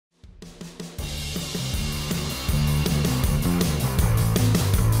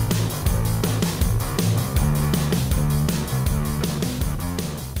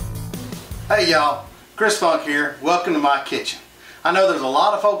Hey y'all, Chris Funk here. Welcome to my kitchen. I know there's a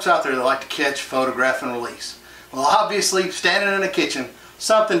lot of folks out there that like to catch, photograph, and release. Well, obviously, standing in the kitchen,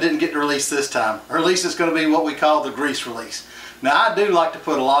 something didn't get to release this time. Release is going to be what we call the grease release. Now, I do like to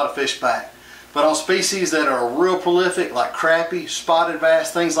put a lot of fish back, but on species that are real prolific, like crappie, spotted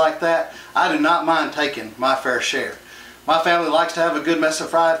bass, things like that, I do not mind taking my fair share. My family likes to have a good mess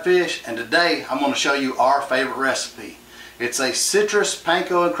of fried fish, and today I'm going to show you our favorite recipe. It's a citrus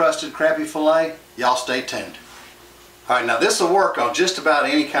panko encrusted crappie fillet. Y'all stay tuned. Alright, now this will work on just about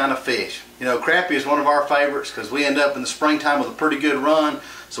any kind of fish. You know, crappie is one of our favorites because we end up in the springtime with a pretty good run,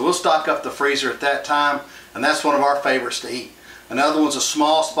 so we'll stock up the freezer at that time, and that's one of our favorites to eat. Another one's a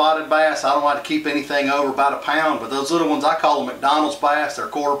small spotted bass. I don't like to keep anything over about a pound, but those little ones, I call them McDonald's bass. They're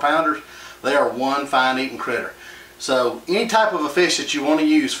quarter pounders. They are one fine eating critter. So any type of a fish that you want to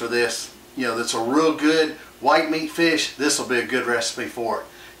use for this, you know, that's a real good white meat fish, this will be a good recipe for it.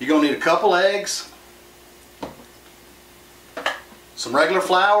 You're going to need a couple eggs, some regular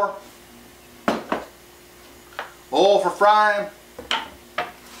flour, oil for frying,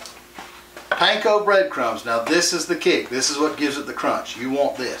 panko breadcrumbs. Now this is the kick. This is what gives it the crunch. You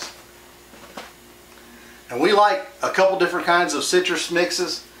want this. And we like a couple different kinds of citrus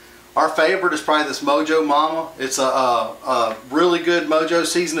mixes. Our favorite is probably this Mojo Mama. It's a really good Mojo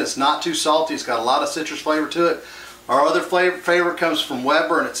season. It's not too salty. It's got a lot of citrus flavor to it. Our other favorite comes from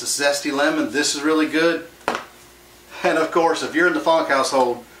Weber, and it's a zesty lemon. This is really good. And of course, if you're in the Funk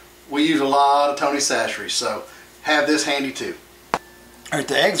household, we use a lot of Tony Chachere's, so have this handy too. Alright,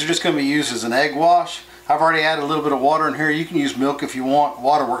 the eggs are just going to be used as an egg wash. I've already added a little bit of water in here. You can use milk if you want.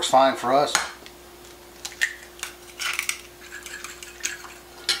 Water works fine for us.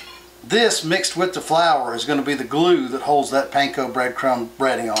 This mixed with the flour is going to be the glue that holds that panko breadcrumb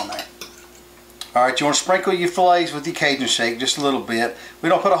breading on there. Alright, you want to sprinkle your fillets with your Cajun shake just a little bit. We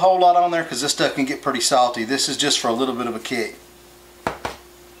don't put a whole lot on there because this stuff can get pretty salty. This is just for a little bit of a kick.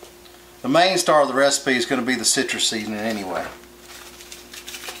 The main star of the recipe is going to be the citrus seasoning anyway.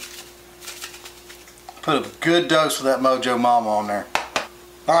 Put a good dose of that Mojo Mama on there.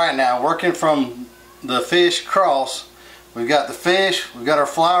 Alright, now working from the fish cross, we've got the fish, we've got our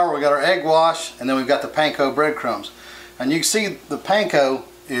flour, we've got our egg wash, and then we've got the panko breadcrumbs. And you can see the panko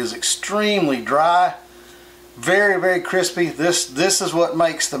is extremely dry, very, very crispy. This is what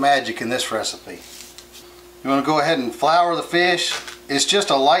makes the magic in this recipe. You want to go ahead and flour the fish. It's just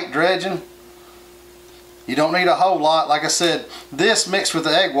a light dredging. You don't need a whole lot. Like I said, this mixed with the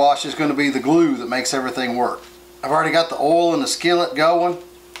egg wash is going to be the glue that makes everything work. I've already got the oil in the skillet going.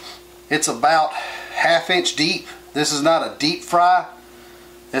 It's about ½ inch deep. This is not a deep fry.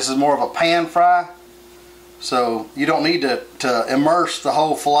 This is more of a pan fry. So you don't need to immerse the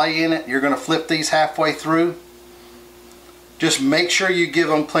whole fillet in it. You're going to flip these halfway through. Just make sure you give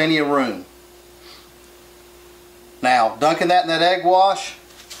them plenty of room. Now, dunking that in that egg wash.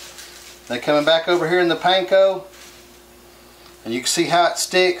 Then coming back over here in the panko. And you can see how it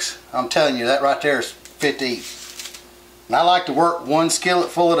sticks. I'm telling you, that right there is fit to eat. And I like to work one skillet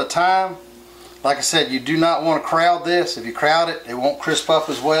full at a time. Like I said, you do not want to crowd this. If you crowd it, it won't crisp up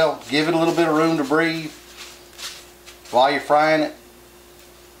as well. Give it a little bit of room to breathe while you're frying it,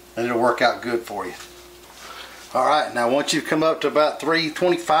 and it'll work out good for you. Alright, now once you've come up to about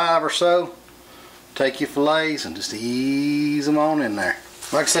 325 or so, take your fillets and just ease them on in there.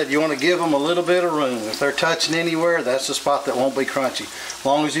 Like I said, you want to give them a little bit of room. If they're touching anywhere, that's the spot that won't be crunchy. As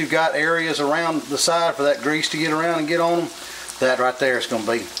long as you've got areas around the side for that grease to get around and get on them, that right there is going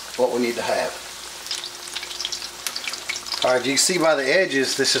to be what we need to have. Alright, you can see by the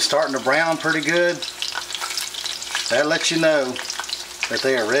edges, this is starting to brown pretty good. That lets you know that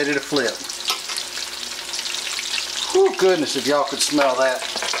they are ready to flip. Whew, goodness, if y'all could smell that.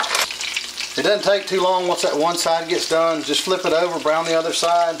 It doesn't take too long once that one side gets done. Just flip it over, brown the other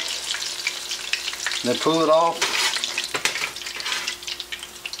side, and then pull it off.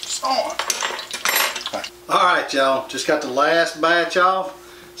 It's on. Alright, y'all, just got the last batch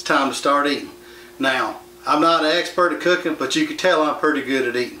off. It's time to start eating. Now, I'm not an expert at cooking, but you can tell I'm pretty good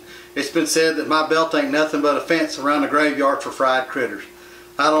at eating. It's been said that my belt ain't nothing but a fence around the graveyard for fried critters.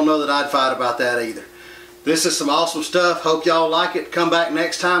 I don't know that I'd fight about that either. This is some awesome stuff. Hope y'all like it. Come back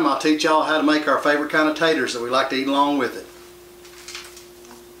next time. I'll teach y'all how to make our favorite kind of taters that we like to eat along with it.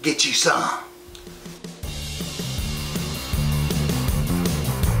 Get you some.